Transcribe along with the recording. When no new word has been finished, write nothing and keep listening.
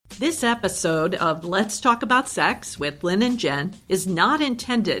This episode of Let's Talk About Sex with Lynn and Jen is not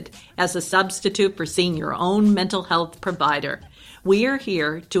intended as a substitute for seeing your own mental health provider. We are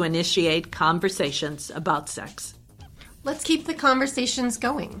here to initiate conversations about sex. Let's keep the conversations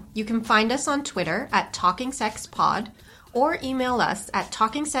going. You can find us on Twitter at TalkingSexPod or email us at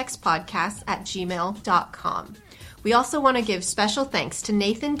talkingsexpodcast@gmail.com. We also want to give special thanks to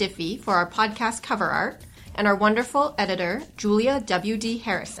Nathan Diffie for our podcast cover art and our wonderful editor, Julia W.D.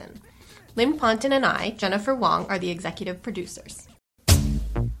 Harrison. Lynn Ponton and I, Jennifer Wong, are the executive producers.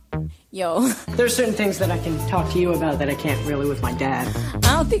 Yo. There's certain things that I can talk to you about that I can't really with my dad.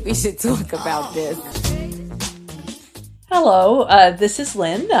 I don't think we should talk about this. Hello, this is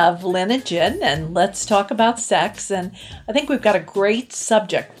Lynn of Lynn and Jen, and let's talk about sex. And I think we've got a great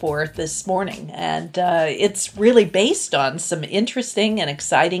subject for it this morning, and it's really based on some interesting and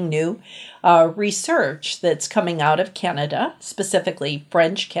exciting new research that's coming out of Canada, specifically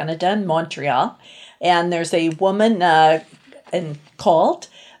French Canada and Montreal. And there's a woman called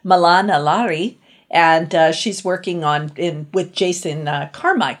Milan Alari, and she's working with Jason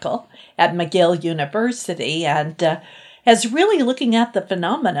Carmichael at McGill University, and is really looking at the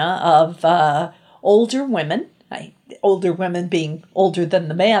phenomena of older women being older than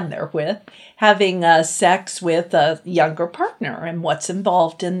the man they're with, having sex with a younger partner and what's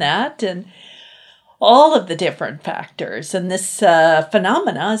involved in that and all of the different factors. And this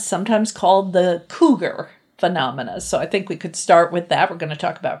phenomena is sometimes called the cougar phenomena. So I think we could start with that. We're going to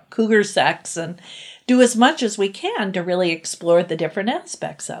talk about cougar sex and do as much as we can to really explore the different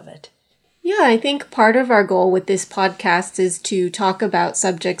aspects of it. Yeah, I think part of our goal with this podcast is to talk about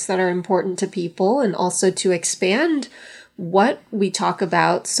subjects that are important to people and also to expand what we talk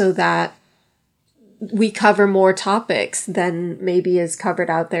about so that we cover more topics than maybe is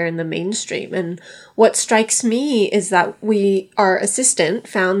covered out there in the mainstream. And what strikes me is that our assistant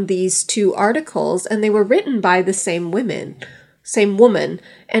found these two articles and they were written by the same woman.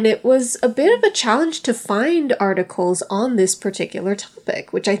 And it was a bit of a challenge to find articles on this particular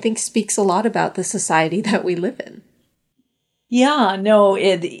topic, which I think speaks a lot about the society that we live in. Yeah, no,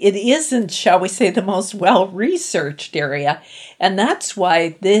 it isn't, shall we say, the most well-researched area. And that's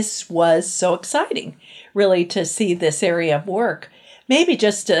why this was so exciting, really, to see this area of work. Maybe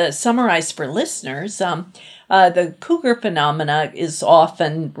just to summarize for listeners, the cougar phenomena is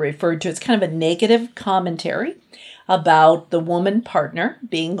often referred to as kind of a negative commentary about the woman partner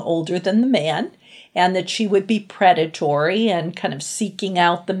being older than the man, and that she would be predatory and kind of seeking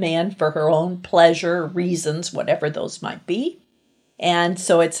out the man for her own pleasure, reasons, whatever those might be. And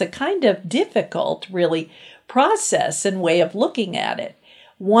so it's a kind of difficult, really, process and way of looking at it.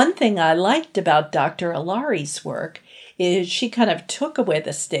 One thing I liked about Dr. Alari's work is she kind of took away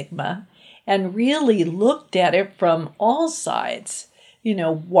the stigma and really looked at it from all sides. You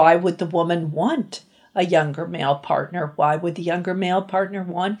know, why would the woman want a younger male partner? Why would the younger male partner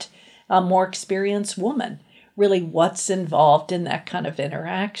want a more experienced woman? Really, what's involved in that kind of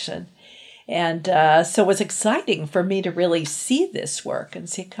interaction? And so it was exciting for me to really see this work and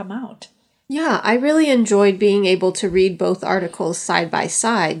see it come out. Yeah, I really enjoyed being able to read both articles side by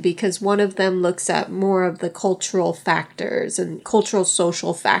side because one of them looks at more of the cultural factors and cultural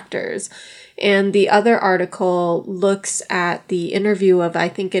social factors. And the other article looks at the interview of, I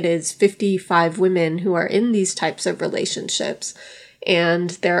think it is 55 women who are in these types of relationships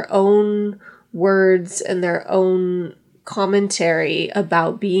and their own words and their own commentary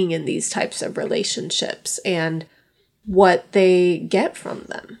about being in these types of relationships and what they get from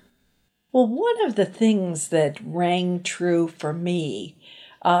them. Well, one of the things that rang true for me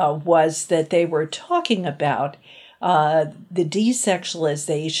was that they were talking about the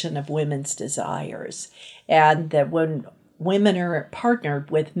desexualization of women's desires, and that when women are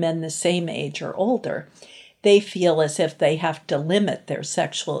partnered with men the same age or older, they feel as if they have to limit their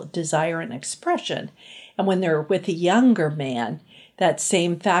sexual desire and expression. And when they're with a younger man, that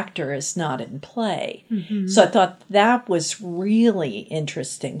same factor is not in play. Mm-hmm. So I thought that was really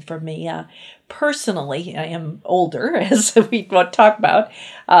interesting for me. Personally, I am older, as we talk about,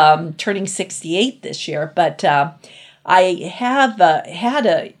 turning 68 this year, but I have had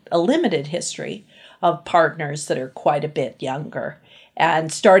a limited history of partners that are quite a bit younger.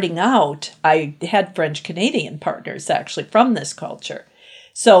 And starting out, I had French-Canadian partners actually from this culture.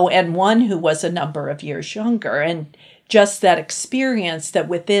 So, and one who was a number of years younger. And just that experience that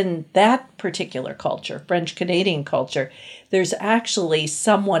within that particular culture, French-Canadian culture, there's actually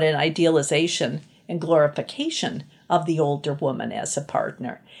somewhat an idealization and glorification of the older woman as a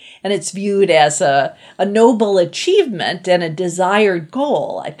partner. And it's viewed as a noble achievement and a desired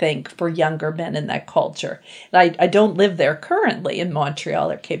goal, I think, for younger men in that culture. And I don't live there currently in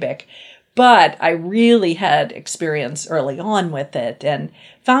Montreal or Quebec, but I really had experience early on with it and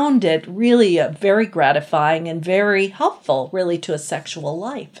found it really very gratifying and very helpful, really, to a sexual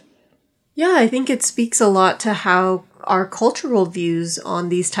life. Yeah, I think it speaks a lot to how our cultural views on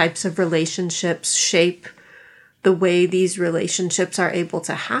these types of relationships shape the way these relationships are able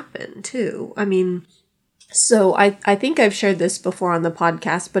to happen, too. I mean, so I think I've shared this before on the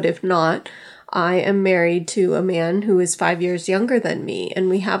podcast, but if not, I am married to a man who is 5 years younger than me, and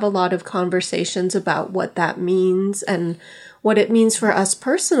we have a lot of conversations about what that means and what it means for us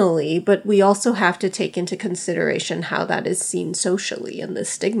personally, but we also have to take into consideration how that is seen socially and the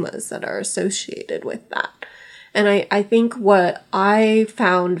stigmas that are associated with that. And I think what I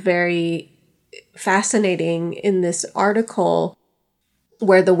found very fascinating in this article,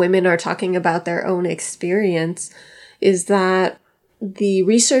 where the women are talking about their own experience, is that the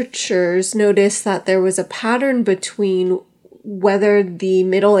researchers noticed that there was a pattern between whether the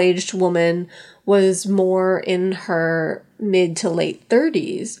middle-aged woman was more in her mid to late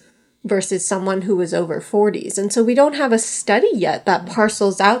 30s versus someone who was over 40s. And so we don't have a study yet that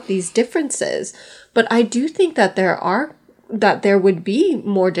parcels out these differences. But I do think that there would be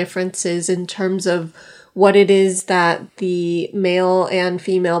more differences in terms of what it is that the male and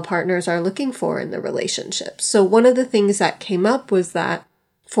female partners are looking for in the relationship. So one of the things that came up was that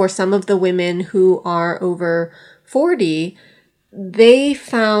for some of the women who are over 40, they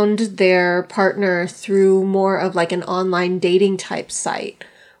found their partner through more of like an online dating type site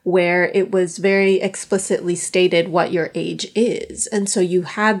where it was very explicitly stated what your age is. And so you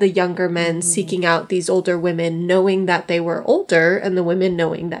had the younger men seeking out these older women knowing that they were older and the women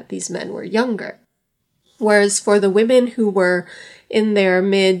knowing that these men were younger. Whereas for the women who were in their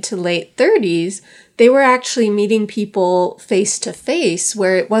mid to late 30s, they were actually meeting people face to face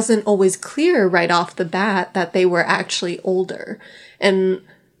where it wasn't always clear right off the bat that they were actually older. And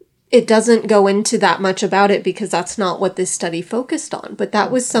it doesn't go into that much about it because that's not what this study focused on. But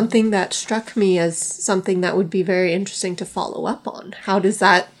that was something that struck me as something that would be very interesting to follow up on. How does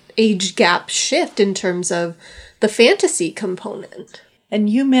that age gap shift in terms of the fantasy component? And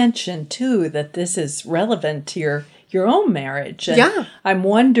you mentioned, too, that this is relevant to your own marriage. And yeah. I'm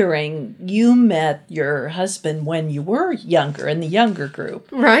wondering, you met your husband when you were younger, in the younger group.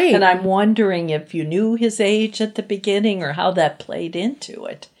 Right. And I'm wondering if you knew his age at the beginning or how that played into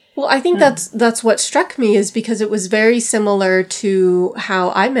it. Well, I think that's what struck me, is because it was very similar to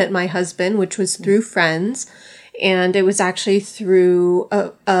how I met my husband, which was through friends. And it was actually through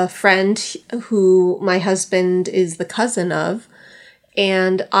a friend who my husband is the cousin of.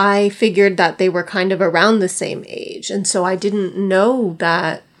 And I figured that they were kind of around the same age. And so I didn't know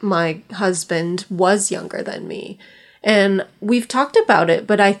that my husband was younger than me. And we've talked about it,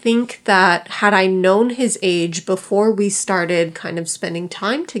 but I think that had I known his age before we started kind of spending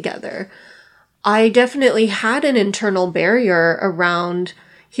time together, I definitely had an internal barrier around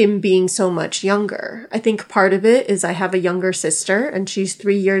him being so much younger. I think part of it is I have a younger sister and she's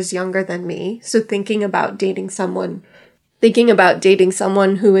 3 years younger than me. So thinking about dating someone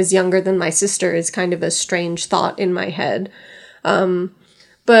who is younger than my sister is kind of a strange thought in my head.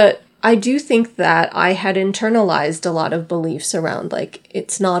 But I do think that I had internalized a lot of beliefs around, like,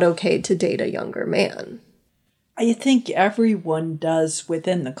 it's not okay to date a younger man. I think everyone does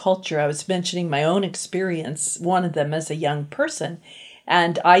within the culture. I was mentioning my own experience, one of them as a young person.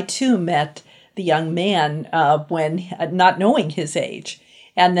 And I, too, met the young man when not knowing his age,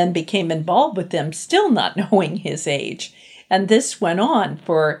 and then became involved with him still not knowing his age. And this went on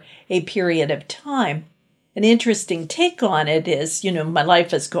for a period of time. An interesting take on it is, my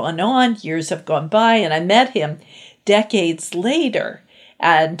life has gone on, years have gone by, and I met him decades later.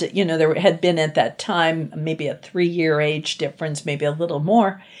 And, there had been at that time maybe a 3-year age difference, maybe a little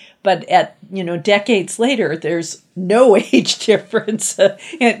more. But at, decades later, there's no age difference,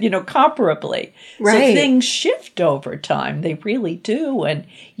 comparably. Right. So things shift over time. They really do. And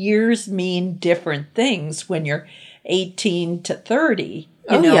years mean different things when you're 18 to 30.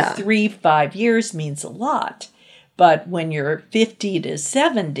 3-5 years means a lot. But when you're 50 to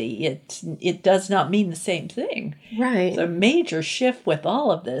 70, it does not mean the same thing. Right. It's a major shift with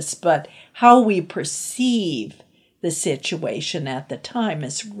all of this, but how we perceive the situation at the time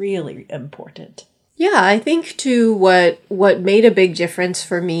is really important. Yeah, I think too what made a big difference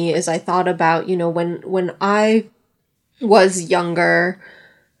for me is I thought about, when I was younger,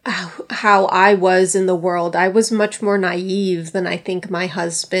 how I was in the world. I was much more naive than I think my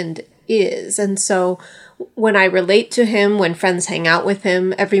husband is. And so when I relate to him, when friends hang out with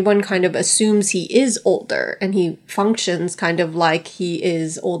him, everyone kind of assumes he is older, and he functions kind of like he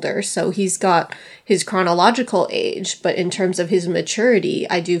is older. So he's got his chronological age, but in terms of his maturity,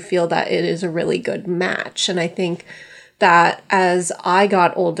 I do feel that it is a really good match. And I think that as I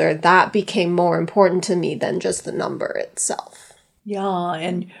got older, that became more important to me than just the number itself. Yeah,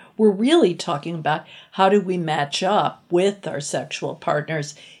 and we're really talking about how do we match up with our sexual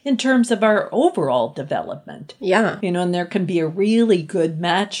partners in terms of our overall development. Yeah. And there can be a really good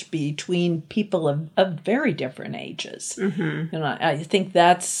match between people of very different ages. Mm-hmm. I think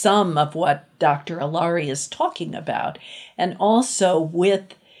that's some of what Dr. Alari is talking about. And also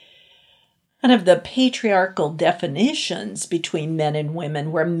with kind of the patriarchal definitions between men and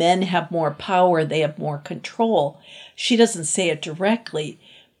women, where men have more power, they have more control. She doesn't say it directly,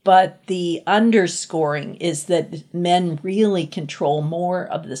 but the underscoring is that men really control more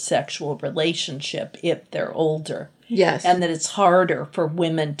of the sexual relationship if they're older. Yes. And that it's harder for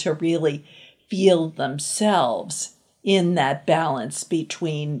women to really feel themselves in that balance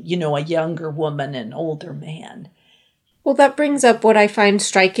between, a younger woman and older man. Well, that brings up what I find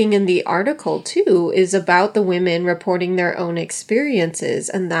striking in the article, too, is about the women reporting their own experiences,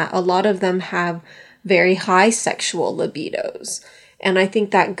 and that a lot of them have very high sexual libidos. And I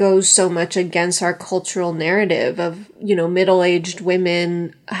think that goes so much against our cultural narrative of, middle-aged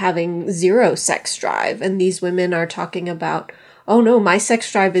women having zero sex drive. And these women are talking about, oh no, my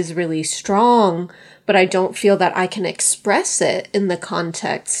sex drive is really strong, but I don't feel that I can express it in the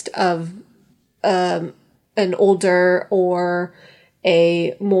context of an older or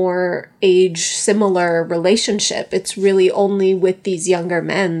a more age-similar relationship. It's really only with these younger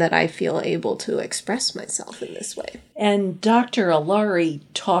men that I feel able to express myself in this way. And Dr. Alari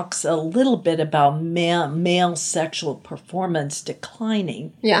talks a little bit about male sexual performance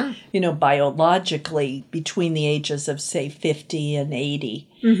declining, Yeah. Biologically between the ages of, say, 50 and 80.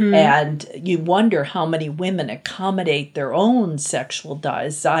 Mm-hmm. And you wonder how many women accommodate their own sexual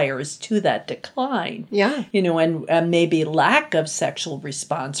desires to that decline. Yeah. And maybe lack of sexual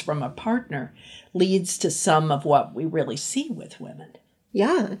response from a partner leads to some of what we really see with women.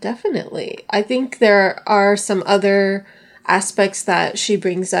 Yeah, definitely. I think there are some other aspects that she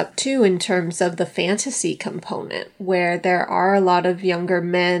brings up too in terms of the fantasy component, where there are a lot of younger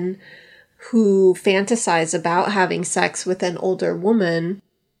men who fantasize about having sex with an older woman.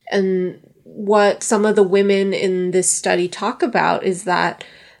 And what some of the women in this study talk about is that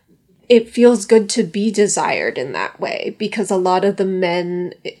it feels good to be desired in that way, because a lot of the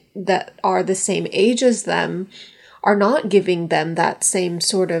men that are the same age as them are not giving them that same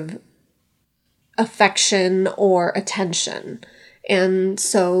sort of affection or attention. And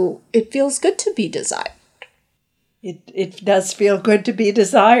so it feels good to be desired. It does feel good to be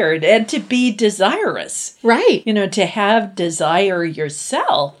desired and to be desirous. Right. To have desire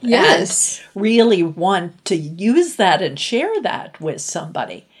yourself. Yes. And really want to use that and share that with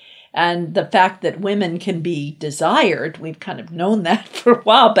somebody. And the fact that women can be desired, we've kind of known that for a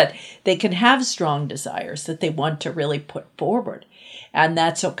while, but they can have strong desires that they want to really put forward. And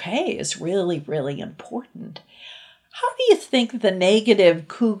that's okay. It's really, really important. How do you think the negative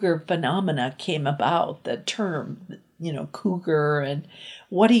cougar phenomena came about, the term, cougar, and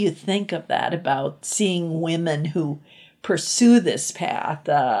what do you think of that, about seeing women who pursue this path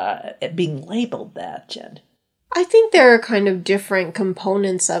being labeled that, Jen? I think there are kind of different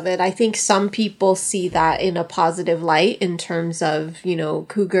components of it. I think some people see that in a positive light in terms of,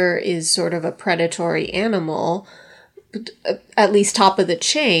 cougar is sort of a predatory animal, at least top of the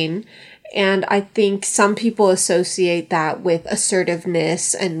chain. And I think some people associate that with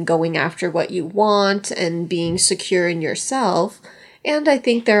assertiveness and going after what you want and being secure in yourself. And I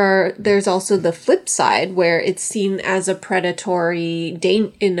think there's also the flip side where it's seen as a predatory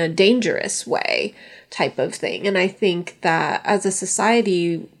in a dangerous way type of thing. And I think that as a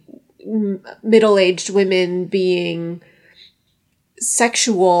society, middle-aged women being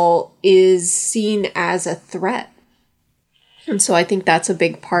sexual is seen as a threat. And so I think that's a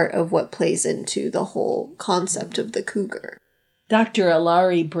big part of what plays into the whole concept of the cougar. Dr.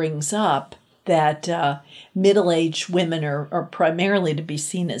 Alari brings up that middle-aged women are primarily to be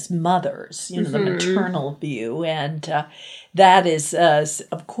seen as mothers, the maternal view. And that is,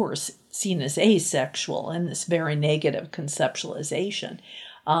 of course, seen as asexual in this very negative conceptualization.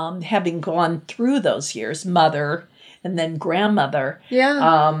 Having gone through those years, mother, and then grandmother.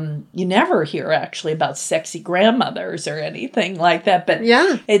 Yeah. You never hear actually about sexy grandmothers or anything like that, but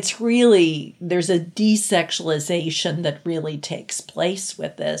Yeah. it's really, there's a desexualization that really takes place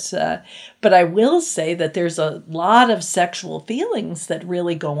with this. But I will say that there's a lot of sexual feelings that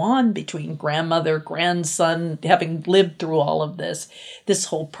really go on between grandmother, grandson, having lived through all of this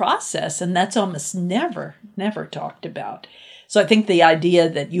whole process, and that's almost never talked about. So I think the idea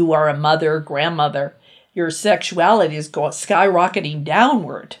that you are a mother, grandmother, your sexuality is skyrocketing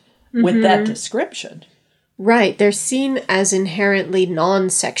downward with that description. Right. They're seen as inherently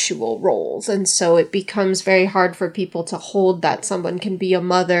non-sexual roles. And so it becomes very hard for people to hold that someone can be a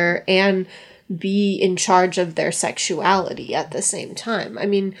mother and be in charge of their sexuality at the same time. I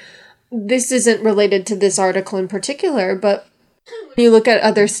mean, this isn't related to this article in particular, but when you look at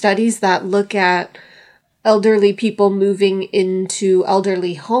other studies that look at elderly people moving into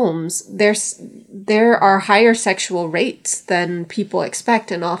elderly homes, there are higher sexual rates than people expect.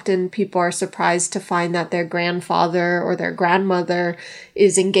 And often people are surprised to find that their grandfather or their grandmother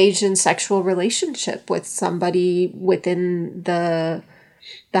is engaged in sexual relationship with somebody within the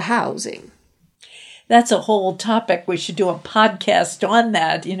housing. That's a whole topic. We should do a podcast on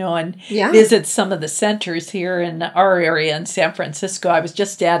that, and Yeah. visit some of the centers here in our area in San Francisco. I was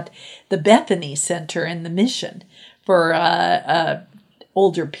just at the Bethany Center in the Mission for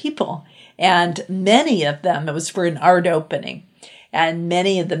older people, and many of them, it was for an art opening, and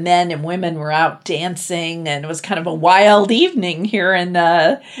many of the men and women were out dancing, and it was kind of a wild evening here in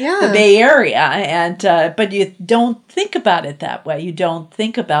the Bay Area. And but you don't think about it that way. You don't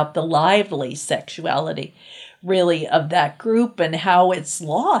think about the lively sexuality, really, of that group and how it's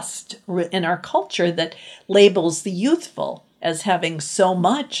lost in our culture that labels the youthful as having so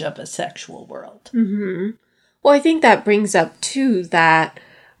much of a sexual world. Mm-hmm. Well, I think that brings up, too, that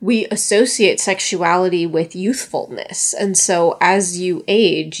we associate sexuality with youthfulness. And so as you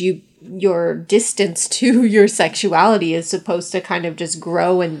age, your distance to your sexuality is supposed to kind of just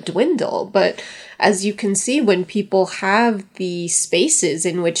grow and dwindle. But as you can see, when people have the spaces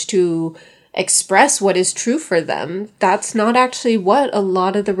in which to express what is true for them, that's not actually what a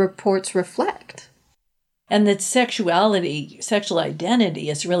lot of the reports reflect. And that sexual identity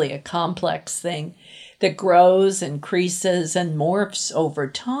is really a complex thing that grows, increases, and morphs over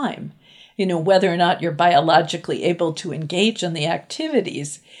time. Whether or not you're biologically able to engage in the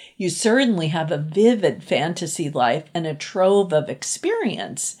activities, you certainly have a vivid fantasy life and a trove of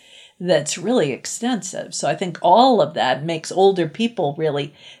experience that's really extensive. So I think all of that makes older people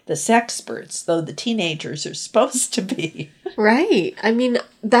really the sexperts, though the teenagers are supposed to be. Right. I mean,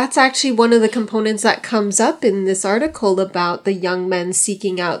 that's actually one of the components that comes up in this article about the young men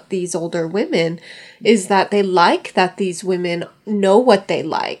seeking out these older women, is that they like that these women know what they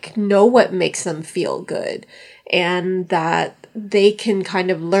like, know what makes them feel good, and that they can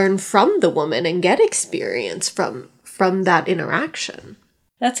kind of learn from the woman and get experience from that interaction.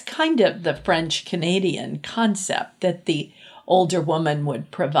 That's kind of the French-Canadian concept, that the older woman would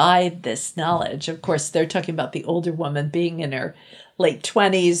provide this knowledge. Of course, they're talking about the older woman being in her late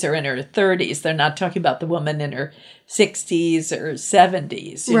 20s or in her 30s. They're not talking about the woman in her 60s or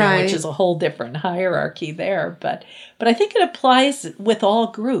 70s, Right. which is a whole different hierarchy there. But I think it applies with all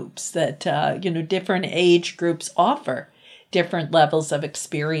groups that, different age groups offer different levels of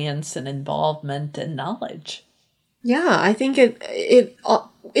experience and involvement and knowledge. Yeah, I think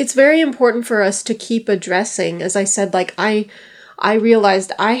it's very important for us to keep addressing. As I said, like I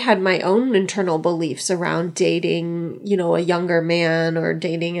realized I had my own internal beliefs around dating, a younger man or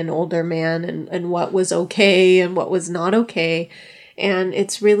dating an older man, and what was okay and what was not okay. And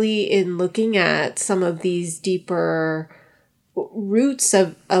it's really in looking at some of these deeper roots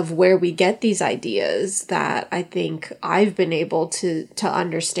of where we get these ideas that I think I've been able to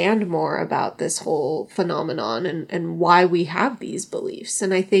understand more about this whole phenomenon and why we have these beliefs.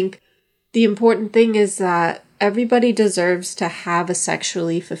 And I think the important thing is that everybody deserves to have a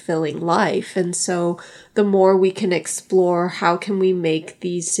sexually fulfilling life. And so the more we can explore how can we make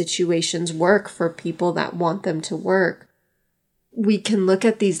these situations work for people that want them to work, we can look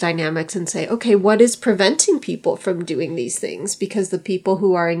at these dynamics and say, okay, what is preventing people from doing these things? Because the people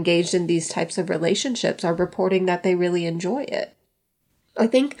who are engaged in these types of relationships are reporting that they really enjoy it. I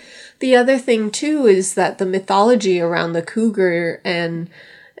think the other thing too is that the mythology around the cougar and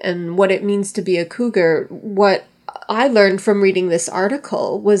what it means to be a cougar, what I learned from reading this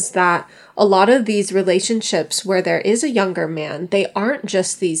article was that a lot of these relationships where there is a younger man, they aren't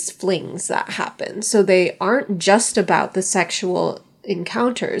just these flings that happen. So they aren't just about the sexual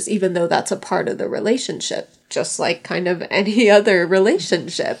encounters, even though that's a part of the relationship, just like kind of any other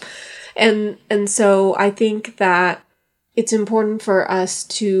relationship. And so I think that it's important for us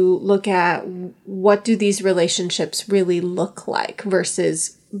to look at what do these relationships really look like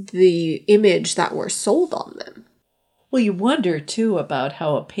versus the image that we're sold on them. Well, you wonder, too, about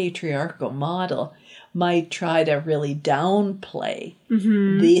how a patriarchal model might try to really downplay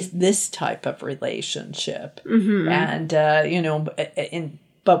this type of relationship. And,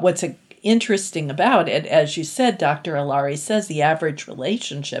 but what's interesting about it, as you said, Dr. Ilari says the average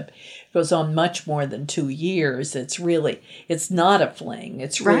relationship goes on much more than 2 years. It's not a fling.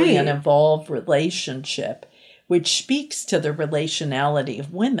 It's really an evolved relationship, which speaks to the relationality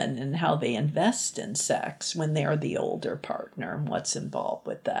of women and how they invest in sex when they're the older partner and what's involved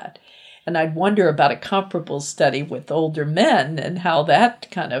with that. And I'd wonder about a comparable study with older men and how that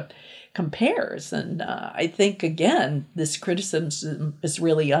kind of compares. And I think, again, this criticism is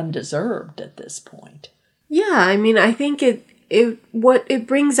really undeserved at this point. Yeah, I mean, I think what it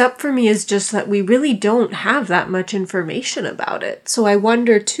brings up for me is just that we really don't have that much information about it. So I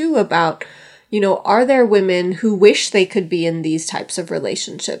wonder, too, about, are there women who wish they could be in these types of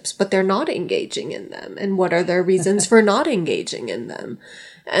relationships, but they're not engaging in them? And what are their reasons for not engaging in them?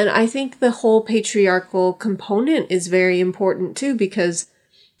 And I think the whole patriarchal component is very important, too, because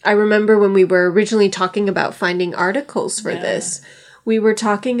I remember when we were originally talking about finding articles for this, we were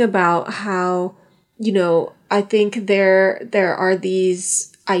talking about how, I think there are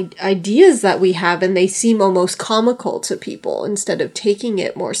these ideas that we have, and they seem almost comical to people instead of taking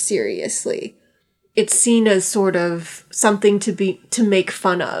it more seriously. It's seen as sort of something to make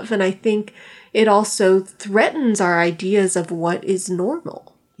fun of. And I think it also threatens our ideas of what is normal.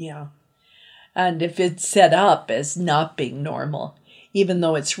 Yeah. And if it's set up as not being normal, even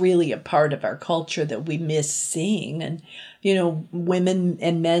though it's really a part of our culture that we miss seeing. And, women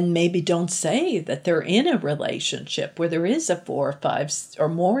and men maybe don't say that they're in a relationship where there is a 4 or 5 or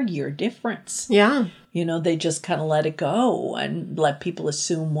more year difference. Yeah. They just kind of let it go and let people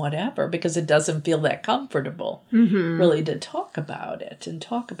assume whatever because it doesn't feel that comfortable really to talk about it and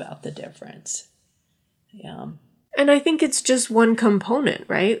talk about the difference. Yeah. And I think it's just one component,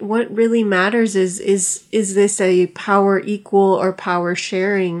 right? What really matters is this a power equal or power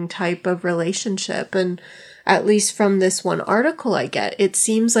sharing type of relationship? And at least from this one article I get, it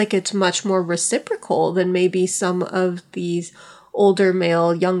seems like it's much more reciprocal than maybe some of these older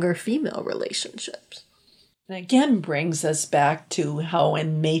male, younger female relationships. And again brings us back to how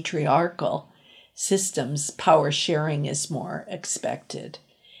in matriarchal systems, power sharing is more expected.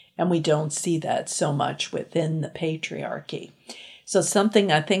 And we don't see that so much within the patriarchy. So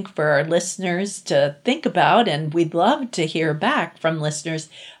something I think for our listeners to think about, and we'd love to hear back from listeners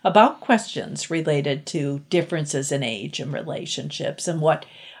about questions related to differences in age and relationships and what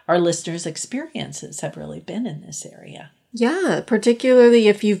our listeners' experiences have really been in this area. Yeah, particularly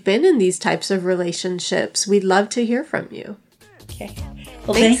if you've been in these types of relationships, we'd love to hear from you. Okay.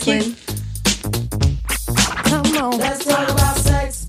 Well, Thanks, thank you. Lynn. Come on. Let's talk about